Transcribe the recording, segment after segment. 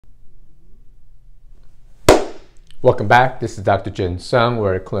Welcome back. This is Dr. Jin Sung,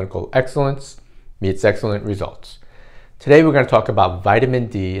 where clinical excellence meets excellent results. Today we're going to talk about vitamin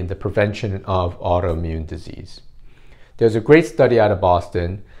D and the prevention of autoimmune disease. There's a great study out of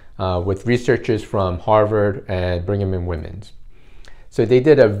Boston with researchers from Harvard and Brigham and Women's. So they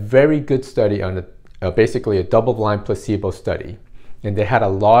did a very good study on basically a double-blind placebo study, and they had a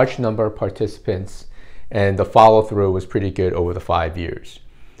large number of participants, and the follow-through was pretty good over the 5 years.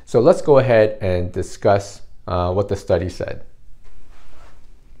 So let's go ahead and discuss what the study said.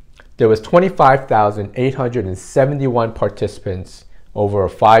 There was 25,871 participants over a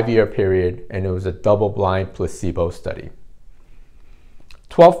 5-year period, and it was a double-blind placebo study.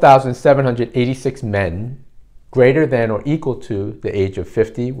 12,786 men greater than or equal to the age of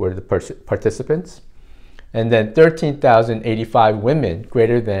 50 were the participants, and then 13,085 women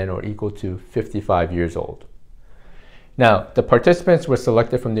greater than or equal to 55 years old. Now, the participants were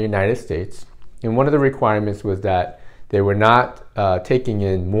selected from the United States, and one of the requirements was that they were not taking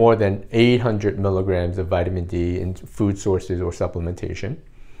in more than 800 milligrams of vitamin D in food sources or supplementation.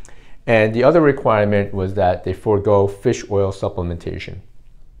 And the other requirement was that they forego fish oil supplementation.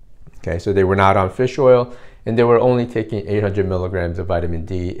 Okay, so they were not on fish oil, and they were only taking 800 milligrams of vitamin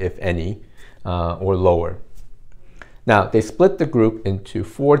D, if any, or lower. Now, they split the group into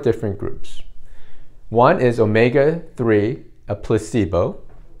 4 different groups. One is omega-3, a placebo,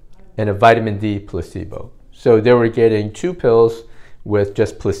 and a vitamin D placebo. So they were getting 2 pills with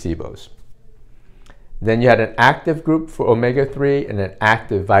just placebos. Then you had an active group for omega-3 and an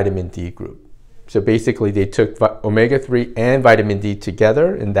active vitamin D group. So basically they took omega-3 and vitamin D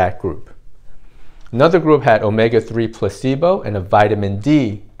together in that group. Another group had omega-3 placebo and a vitamin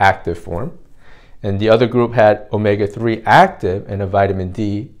D active form. And the other group had omega-3 active and a vitamin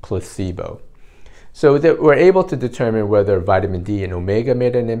D placebo. So they were able to determine whether vitamin D and omega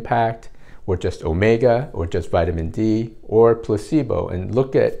made an impact, or just omega, or just vitamin D, or placebo, and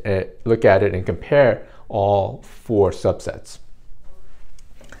look at it and compare all 4 subsets.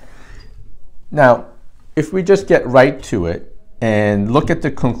 Now, if we just get right to it and look at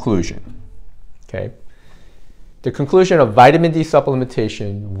the conclusion, okay? The conclusion of vitamin D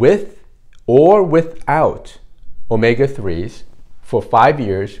supplementation with or without omega-3s for 5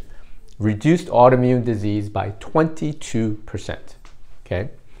 years reduced autoimmune disease by 22%, okay?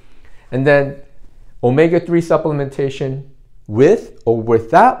 And then omega-3 supplementation with or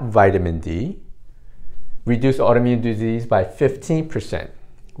without vitamin D reduced autoimmune disease by 15%,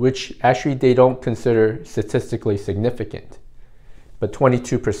 which actually they don't consider statistically significant, but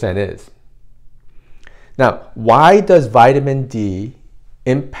 22% is. Now, why does vitamin D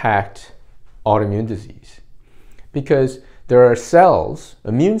impact autoimmune disease? Because there are cells,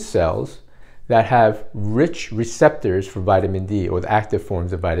 immune cells, that have rich receptors for vitamin D, or the active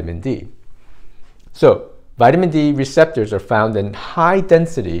forms of vitamin D. So, vitamin D receptors are found in high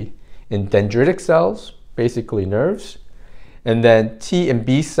density in dendritic cells, basically nerves, and then T and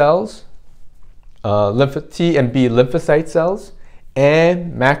B cells, T and B lymphocyte cells,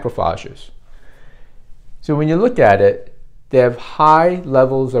 and macrophages. So when you look at it, they have high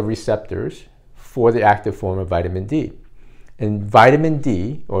levels of receptors for the active form of vitamin D. And vitamin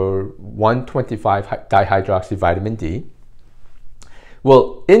D, or 1,25-dihydroxyvitamin D,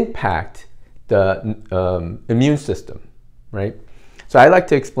 will impact the immune system, right? So I like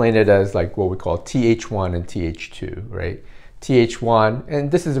to explain it as like what we call Th1 and Th2, right? Th1, and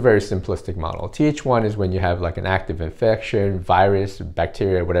this is a very simplistic model. Th1 is when you have like an active infection, virus,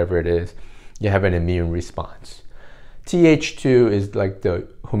 bacteria, whatever it is, you have an immune response. Th2 is like the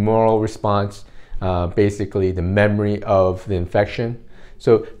humoral response, basically the memory of the infection.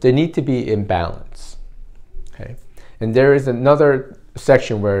 So they need to be in balance, okay? And there is another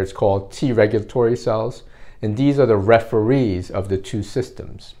section where it's called T regulatory cells, and these are the referees of the 2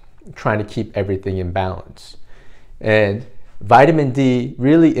 systems, trying to keep everything in balance. And vitamin D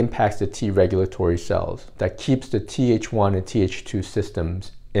really impacts the T regulatory cells that keeps the Th1 and Th2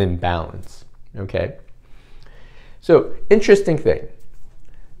 systems in balance, okay? So, interesting thing.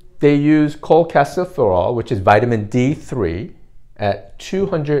 They use cholecalciferol, which is vitamin D3, at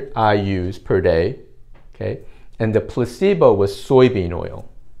 200 IUs per day, okay? And the placebo was soybean oil.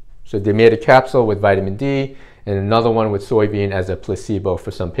 So they made a capsule with vitamin D and another one with soybean as a placebo for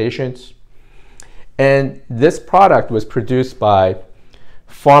some patients. And this product was produced by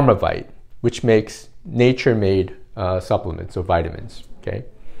Pharmavite, which makes nature-made supplements or vitamins, okay?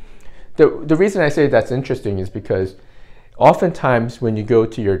 The reason I say that's interesting is because oftentimes when you go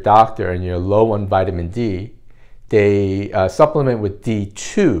to your doctor and you're low on vitamin D, they supplement with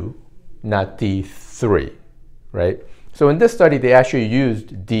D2, not D3, right? So in this study, they actually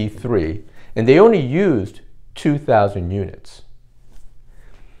used D3, and they only used 2,000 units.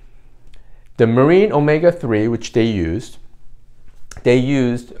 The marine omega-3, which they used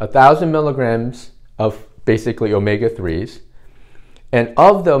 1,000 milligrams of basically omega-3s, and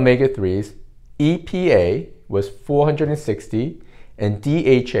of the omega-3s, EPA was 460 and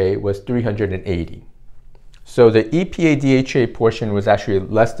DHA was 380. So the EPA-DHA portion was actually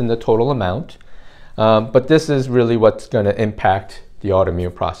less than the total amount, but this is really what's going to impact the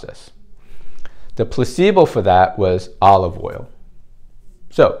autoimmune process. The placebo for that was olive oil.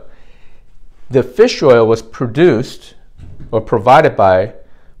 So the fish oil was produced or provided by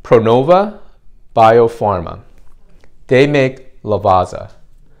Pronova Biopharma. They make Lavazza.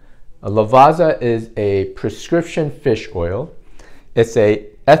 Lavazza is a prescription fish oil. It's a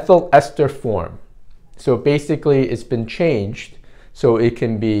ethyl ester form. So basically it's been changed so it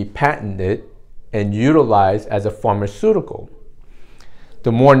can be patented and utilized as a pharmaceutical.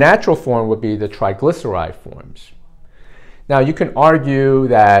 The more natural form would be the triglyceride forms. Now you can argue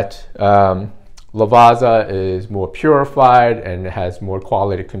that Lavazza is more purified and has more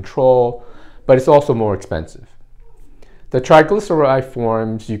quality control, but it's also more expensive. The triglyceride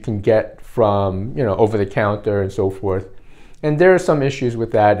forms you can get from, over the counter and so forth. And there are some issues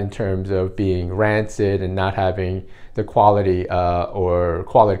with that in terms of being rancid and not having the quality or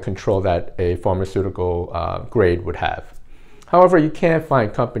quality control that a pharmaceutical grade would have. However, you can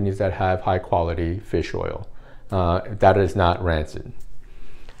find companies that have high quality fish oil that is not rancid.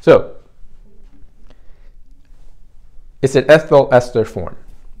 So it's an ethyl ester form.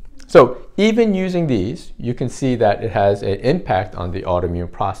 So even using these, you can see that it has an impact on the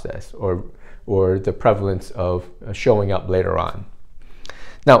autoimmune process or the prevalence of showing up later on.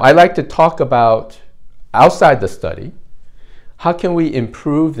 Now, I like to talk about outside the study, how can we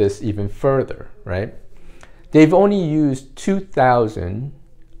improve this even further, right? They've only used 2,000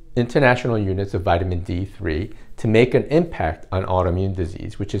 international units of vitamin D3 to make an impact on autoimmune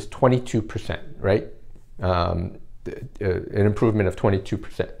disease, which is 22%, right? An improvement of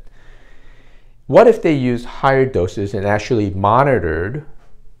 22%. What if they used higher doses and actually monitored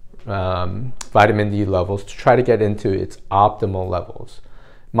vitamin D levels to try to get into its optimal levels?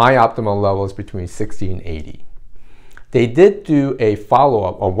 My optimal level is between 60 and 80. They did do a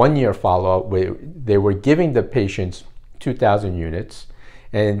follow-up, a one-year follow-up, where they were giving the patients 2,000 units,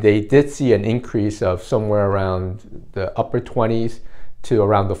 and they did see an increase of somewhere around the upper 20s to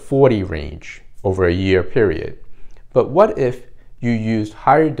around the 40 range over a year period. But what if you used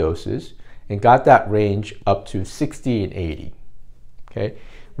higher doses and got that range up to 60 and 80? Okay,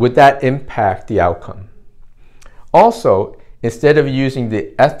 would that impact the outcome? Also, instead of using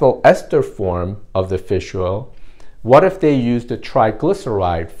the ethyl ester form of the fish oil, what if they used the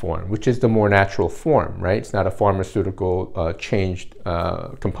triglyceride form, which is the more natural form, right? It's not a pharmaceutical changed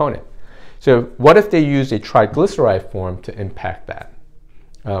component. So what if they used a triglyceride form to impact that?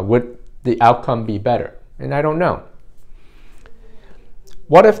 Would the outcome be better? And I don't know.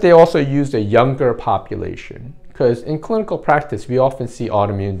 What if they also used a younger population? Because in clinical practice, we often see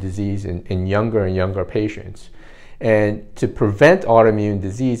autoimmune disease in younger and younger patients. And to prevent autoimmune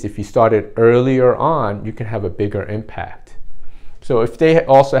disease, if you started earlier on, you can have a bigger impact. So if they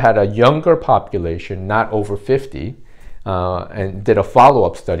also had a younger population, not over 50, and did a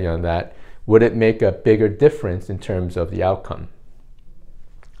follow-up study on that, would it make a bigger difference in terms of the outcome?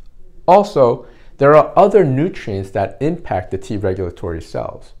 Also, there are other nutrients that impact the T regulatory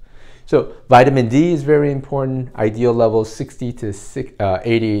cells. So vitamin D is very important, ideal levels 60 to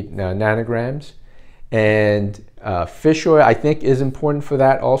 80 nanograms. And fish oil, I think, is important for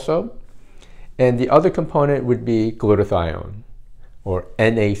that also. And the other component would be glutathione, or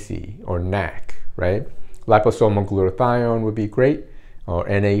NAC, or NAC, right? Liposomal glutathione would be great, or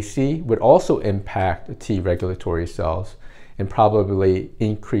NAC would also impact the T regulatory cells and probably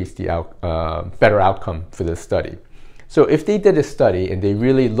increase the better outcome for the study. So if they did a study and they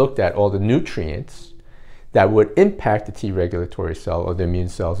really looked at all the nutrients that would impact the T regulatory cell or the immune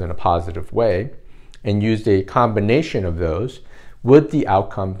cells in a positive way, and used a combination of those, would the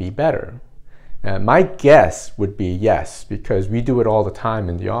outcome be better? My guess would be yes, because we do it all the time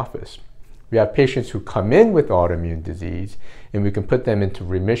in the office. We have patients who come in with autoimmune disease, and we can put them into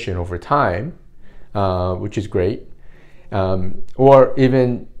remission over time, which is great. Or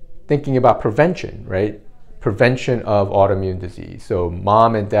even thinking about prevention, right? Prevention of autoimmune disease. So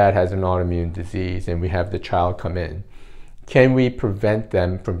mom and dad has an autoimmune disease, and we have the child come in. Can we prevent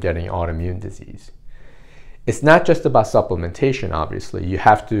them from getting autoimmune disease? It's not just about supplementation, obviously. You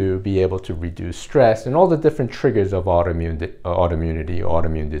have to be able to reduce stress and all the different triggers of autoimmunity or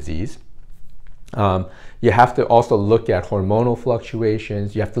autoimmune disease. You have to also look at hormonal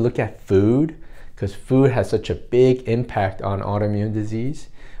fluctuations. You have to look at food, because food has such a big impact on autoimmune disease,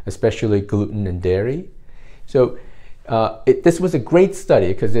 especially gluten and dairy. So this was a great study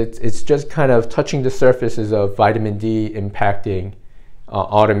because it's just kind of touching the surfaces of vitamin D impacting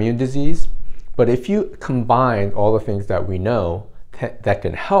autoimmune disease. But if you combine all the things that we know that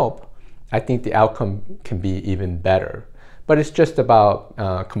can help, I think the outcome can be even better. But it's just about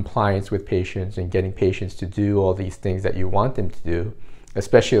compliance with patients and getting patients to do all these things that you want them to do,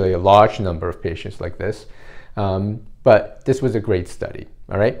 especially a large number of patients like this. But this was a great study,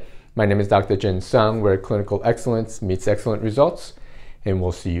 all right? My name is Dr. Jin Sung, where clinical excellence meets excellent results, and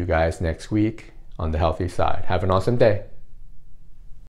we'll see you guys next week on the healthy side. Have an awesome day.